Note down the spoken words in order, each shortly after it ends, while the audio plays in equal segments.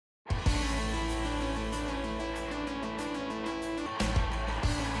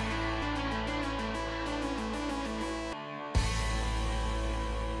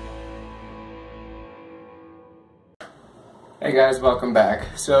Hey guys, welcome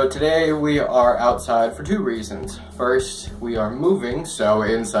back. So today we are outside for two reasons. First, we are moving, so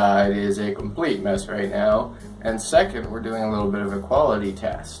inside is a complete mess right now. And second, we're doing a little bit of a quality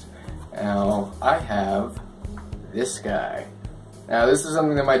test. Now, I have this guy. Now, this is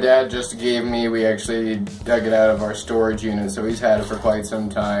something that my dad just gave me. We actually dug it out of our storage unit, so he's had it for quite some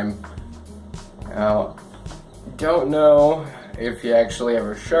time. Now, don't know if he actually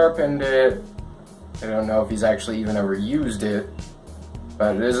ever sharpened it. I don't know if he's actually even ever used it,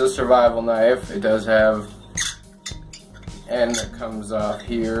 but it is a survival knife. It does have an end that comes off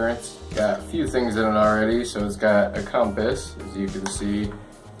here. It's got a few things in it already, so it's got a compass, as you can see,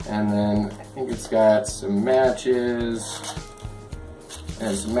 and then I think it's got some matches,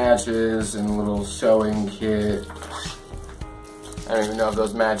 and a little sewing kit. I don't even know if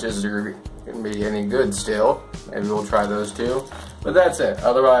those matches are gonna be any good still. Maybe we'll try those too. But that's it.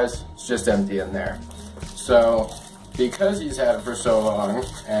 Otherwise, it's just empty in there. So, because he's had it for so long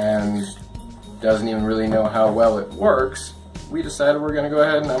and doesn't even really know how well it works, we decided we're going to go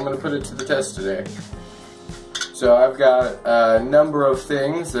ahead and I'm going to put it to the test today. So I've got a number of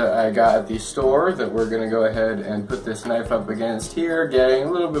things that I got at the store that we're going to go ahead and put this knife up against here, getting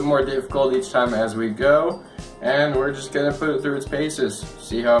a little bit more difficult each time as we go, and we're just going to put it through its paces,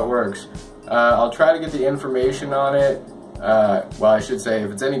 see how it works. I'll try to get the information on it. Well, I should say, if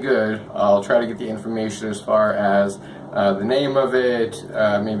it's any good, I'll try to get the information as far as the name of it,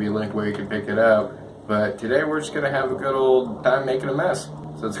 maybe a link where you can pick it up. But today we're just going to have a good old time making a mess.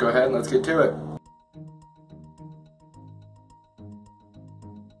 So let's go ahead and let's get to it.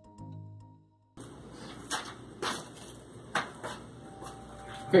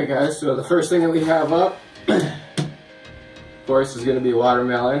 Okay guys, so the first thing that we have up, of course, is going to be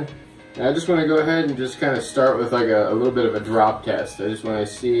watermelon. And I just want to go ahead and just kind of start with like a little bit of a drop test. I just want to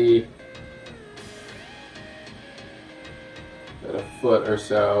see about a foot or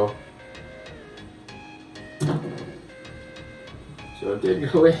so. So it did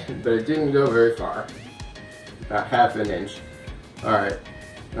go in, but it didn't go very far. About half an inch. Alright,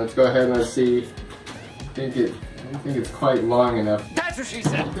 let's go ahead and let's see. I don't think it's quite long enough. That's what she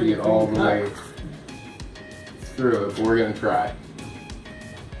said. To get all the way through it, but we're going to try.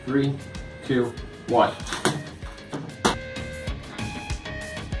 3, 2, 1.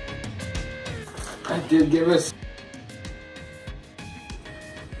 That did give us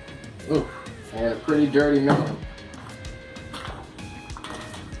and a pretty dirty melon.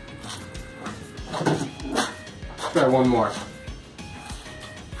 Let's try one more.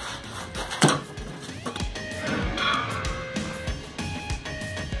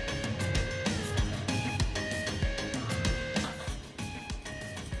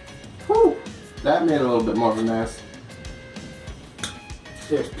 That made a little bit more of a mess.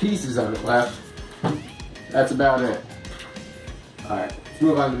 There's pieces of it left. That's about it. Alright, let's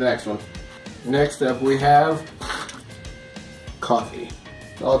move on to the next one. Next up we have coffee.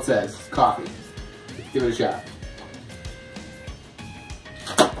 That's all it says, it's coffee. Let's give it a shot.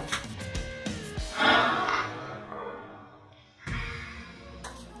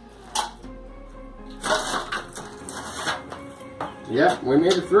 Yeah, we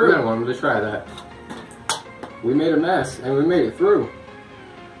made it through. I wanted to try that. We made a mess, and we made it through.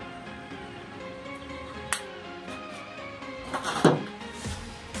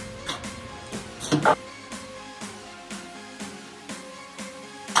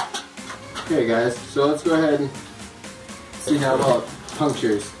 Okay guys, so let's go ahead and see how well it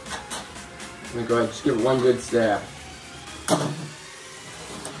punctures. I'm going to go ahead and just give it one good stab.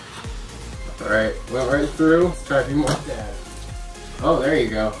 Alright, went right through. Let's try a few more stabs. Oh, there you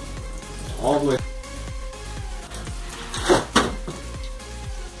go. All the way.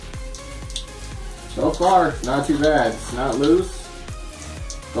 So far, not too bad. It's not loose.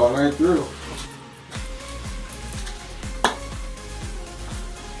 Going right through.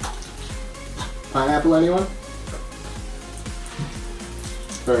 Pineapple, anyone?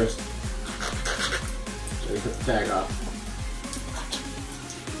 First. So you put the tag off.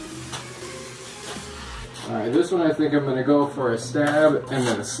 Alright, this one I think I'm going to go for a stab and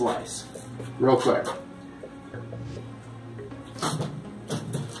then a slice. Real quick.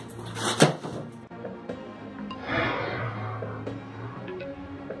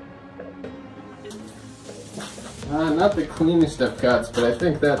 Not the cleanest of cuts, but I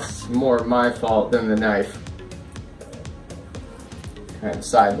think that's more my fault than the knife. Kind of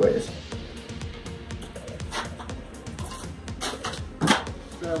sideways.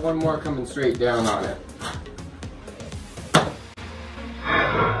 Got one more coming straight down on it.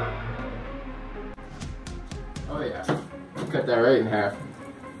 Oh yeah, cut that right in half.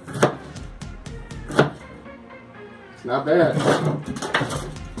 It's not bad.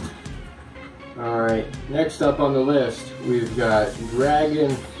 Alright, next up on the list, we've got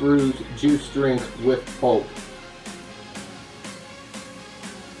Dragon Fruit Juice Drink with Pulp.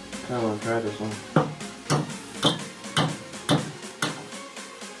 I want to try this one.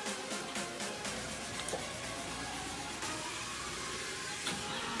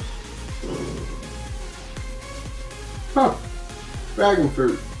 Huh, dragon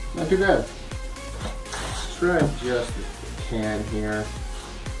fruit, not too bad. Let's try just a can here.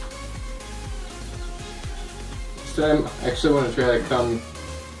 This time, I actually want to try to come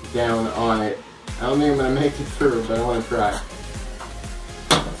down on it. I don't think I'm going to make it through, but I want to try.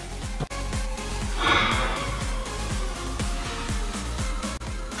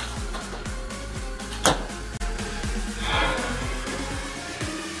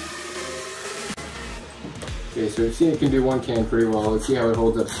 Okay, so we've seen it can do one can pretty well. Let's see how it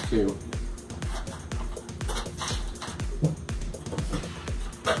holds up to two.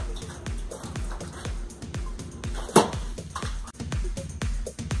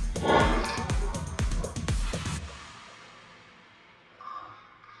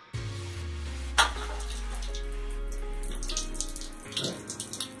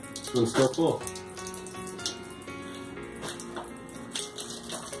 This one's still full.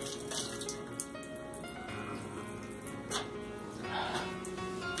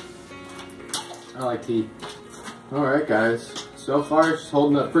 I like tea. Alright guys, so far it's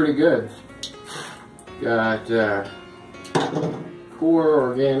holding up pretty good. Got Core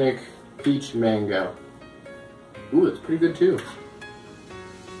Organic Peach Mango. Ooh, it's pretty good too.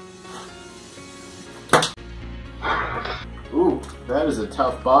 Ooh, that is a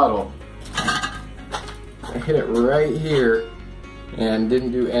tough bottle. I hit it right here and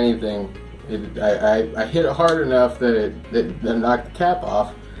didn't do anything. I hit it hard enough that it knocked the cap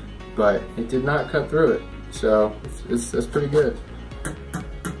off, but it did not cut through it. So it's pretty good.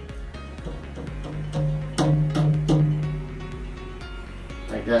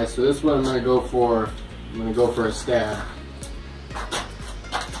 Alright guys, so this one I'm gonna go for a stab.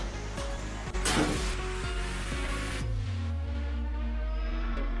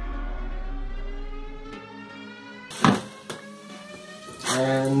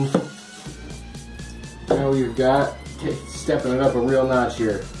 And now we've got, stepping it up a real notch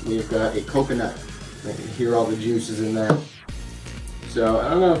here, we've got a coconut. I can hear all the juices in there. So I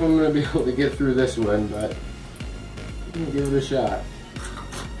don't know if I'm going to be able to get through this one, but I'm going to give it a shot.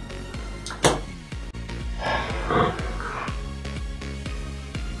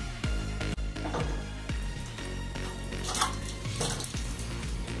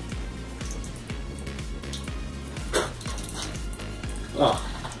 Oh,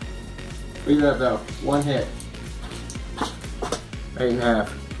 look at that though, one hit. 8.5.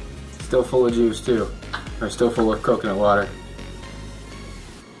 Still full of juice too. Or still full of coconut water.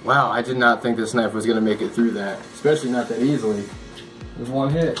 Wow, I did not think this knife was going to make it through that. Especially not that easily. It was one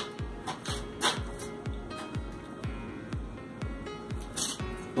hit.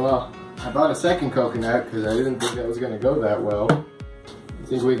 Well, I bought a second coconut because I didn't think that was going to go that well. You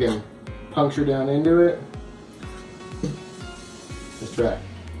think we can puncture down into it? Let's try.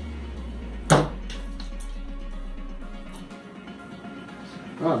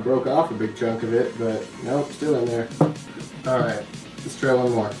 Oh, it broke off a big chunk of it, but nope, still in there. Alright, let's try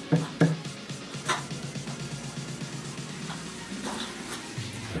one more.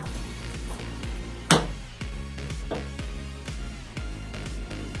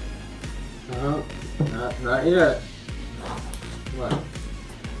 No, not yet. Come on.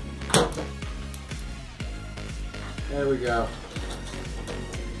 There we go.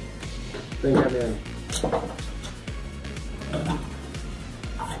 I think I'm in.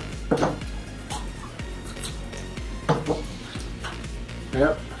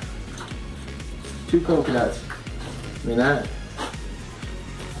 Yep. 2 coconuts. I mean that.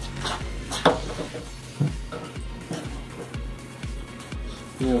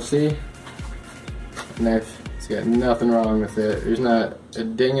 You'll see. Knife. It's got nothing wrong with it. There's not a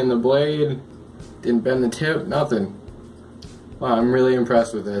ding in the blade. Didn't bend the tip. Nothing. Wow, I'm really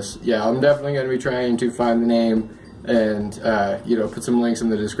impressed with this. Yeah, I'm definitely going to be trying to find the name and you know, put some links in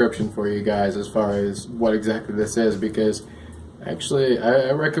the description for you guys as far as what exactly this is, because actually I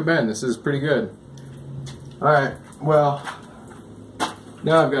recommend this. Is pretty good. Alright, well,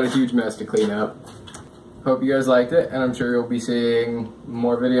 now I've got a huge mess to clean up. Hope you guys liked it, and I'm sure you'll be seeing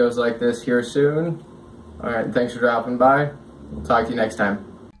more videos like this here soon. Alright, thanks for dropping by. We'll talk to you next time.